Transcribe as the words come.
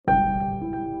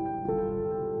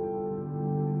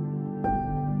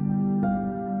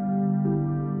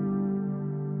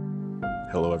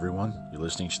Hello everyone, you're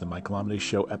listening to the Michael Amidei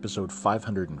Show, episode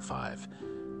 505.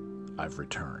 I've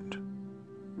returned.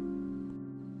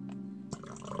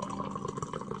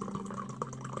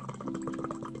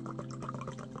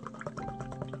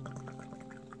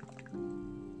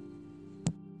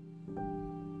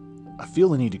 I feel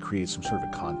the need to create some sort of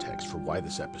a context for why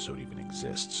this episode even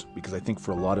exists, because I think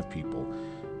for a lot of people,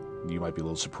 you might be a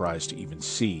little surprised to even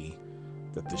see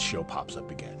that this show pops up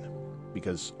again.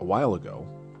 Because a while ago,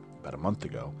 about a month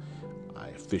ago, I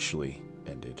officially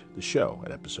ended the show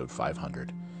at episode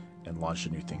 500 and launched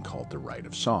a new thing called The Rite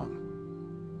of Song.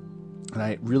 And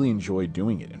I really enjoyed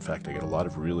doing it. In fact, I got a lot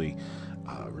of really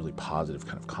positive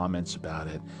kind of comments about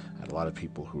it. I had a lot of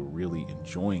people who were really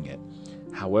enjoying it.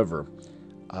 However,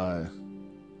 I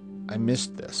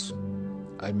missed this.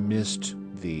 I missed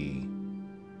the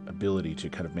ability to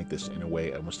kind of make this, in a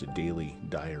way, almost a daily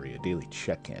diary, a daily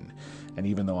check-in. And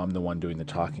even though I'm the one doing the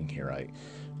talking here, I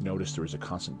noticed there was a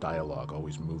constant dialogue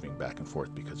always moving back and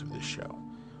forth because of this show.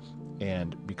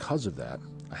 And because of that,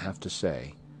 I have to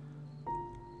say,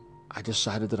 I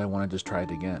decided that I wanted to try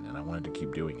it again, and I wanted to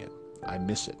keep doing it. I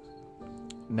miss it.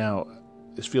 Now,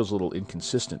 this feels a little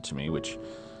inconsistent to me, which,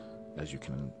 as you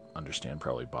can understand,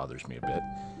 probably bothers me a bit.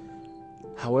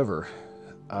 However,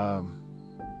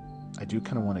 I do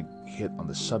kind of want to hit on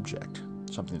the subject,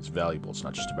 something that's valuable. It's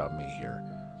not just about me here,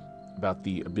 about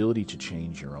the ability to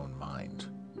change your own mind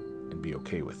and be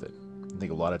okay with it. I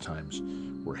think a lot of times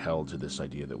we're held to this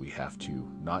idea that we have to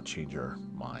not change our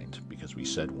mind because we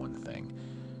said one thing,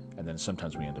 and then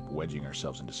sometimes we end up wedging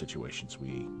ourselves into situations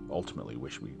we ultimately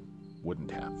wish we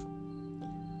wouldn't have.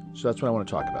 So that's what I want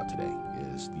to talk about today,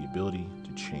 is the ability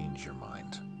to change your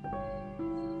mind.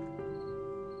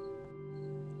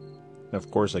 Now, of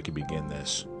course, I could begin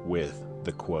this with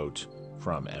the quote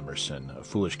from Emerson, "A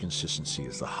foolish consistency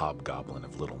is the hobgoblin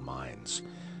of little minds."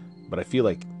 But I feel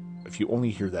like if you only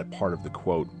hear that part of the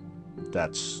quote,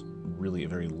 that's really a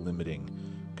very limiting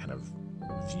kind of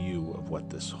view of what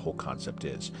this whole concept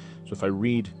is. So if I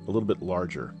read a little bit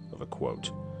larger of a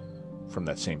quote from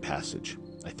that same passage,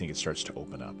 I think it starts to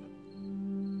open up.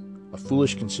 "A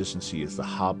foolish consistency is the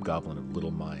hobgoblin of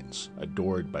little minds,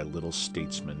 adored by little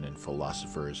statesmen and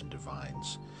philosophers and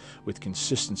divines. With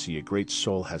consistency, a great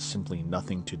soul has simply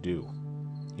nothing to do.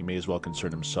 He may as well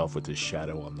concern himself with his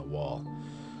shadow on the wall.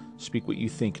 Speak what you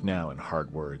think now in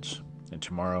hard words, and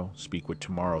tomorrow speak what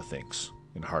tomorrow thinks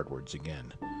in hard words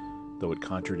again, though it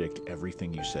contradict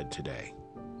everything you said today.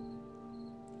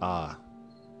 Ah,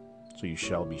 so you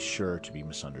shall be sure to be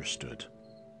misunderstood.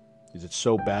 Is it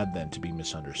so bad, then, to be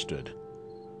misunderstood?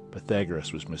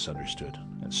 Pythagoras was misunderstood,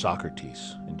 and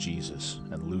Socrates, and Jesus,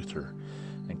 and Luther,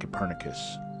 and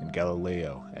Copernicus, and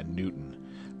Galileo, and Newton,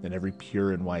 and every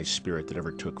pure and wise spirit that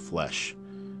ever took flesh.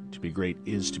 To be great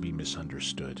is to be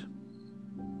misunderstood."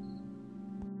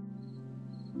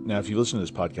 Now, if you listen to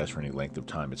this podcast for any length of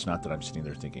time, it's not that I'm sitting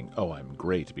there thinking, oh, I'm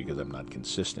great because I'm not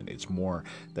consistent. It's more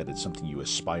that it's something you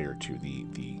aspire to,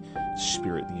 the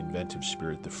spirit, the inventive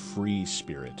spirit, the free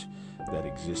spirit that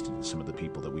existed in some of the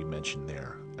people that we mentioned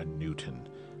there, a Newton,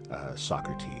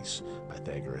 Socrates,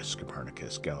 Pythagoras,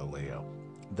 Copernicus, Galileo.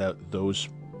 Those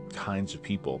kinds of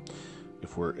people,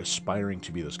 if we're aspiring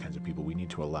to be those kinds of people, we need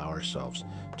to allow ourselves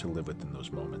to live within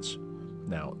those moments.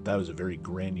 Now, that was a very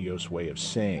grandiose way of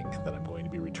saying that I'm going to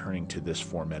be returning to this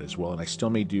format as well, and I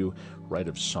still may do Rite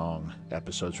of Song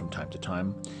episodes from time to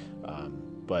time,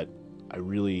 but I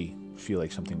really feel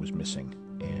like something was missing,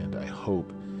 and I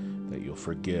hope that you'll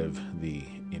forgive the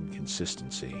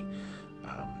inconsistency,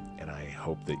 and I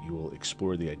hope that you will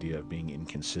explore the idea of being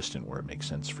inconsistent where it makes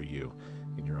sense for you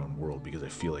in your own world, because I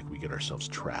feel like we get ourselves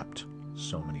trapped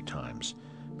so many times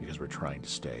because we're trying to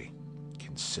stay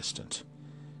consistent.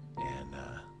 And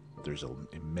there's an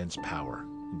immense power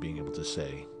in being able to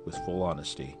say, with full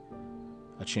honesty,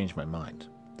 I changed my mind.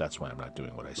 That's why I'm not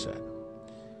doing what I said.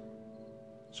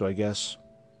 So I guess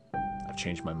I've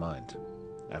changed my mind.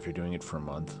 After doing it for a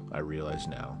month, I realize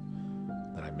now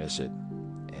that I miss it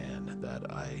and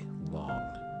that I long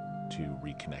to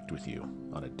reconnect with you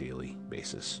on a daily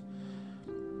basis.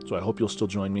 So I hope you'll still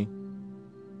join me.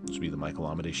 This will be the Michael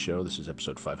Amidei Show. This is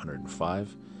episode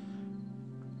 505.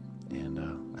 And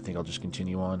I think I'll just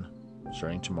continue on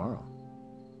starting tomorrow.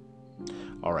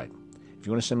 All right. If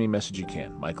you want to send me a message, you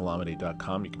can.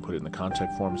 michaelamidei.com. You can put it in the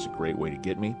contact form. It's a great way to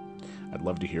get me. I'd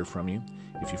love to hear from you.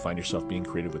 If you find yourself being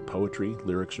creative with poetry,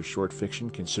 lyrics, or short fiction,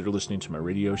 consider listening to my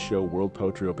radio show, World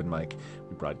Poetry Open Mic.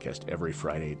 We broadcast every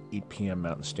Friday at 8 p.m.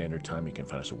 Mountain Standard Time. You can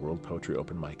find us at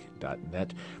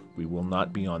worldpoetryopenmic.net. We will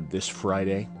not be on this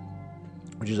Friday,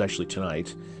 which is actually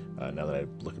tonight, now that I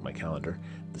look at my calendar,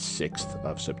 the 6th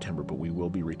of September, but we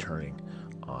will be returning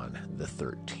on the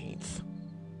 13th.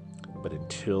 But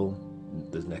until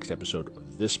the next episode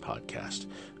of this podcast,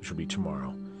 which will be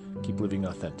tomorrow, keep living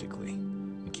authentically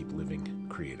and keep living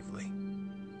creatively.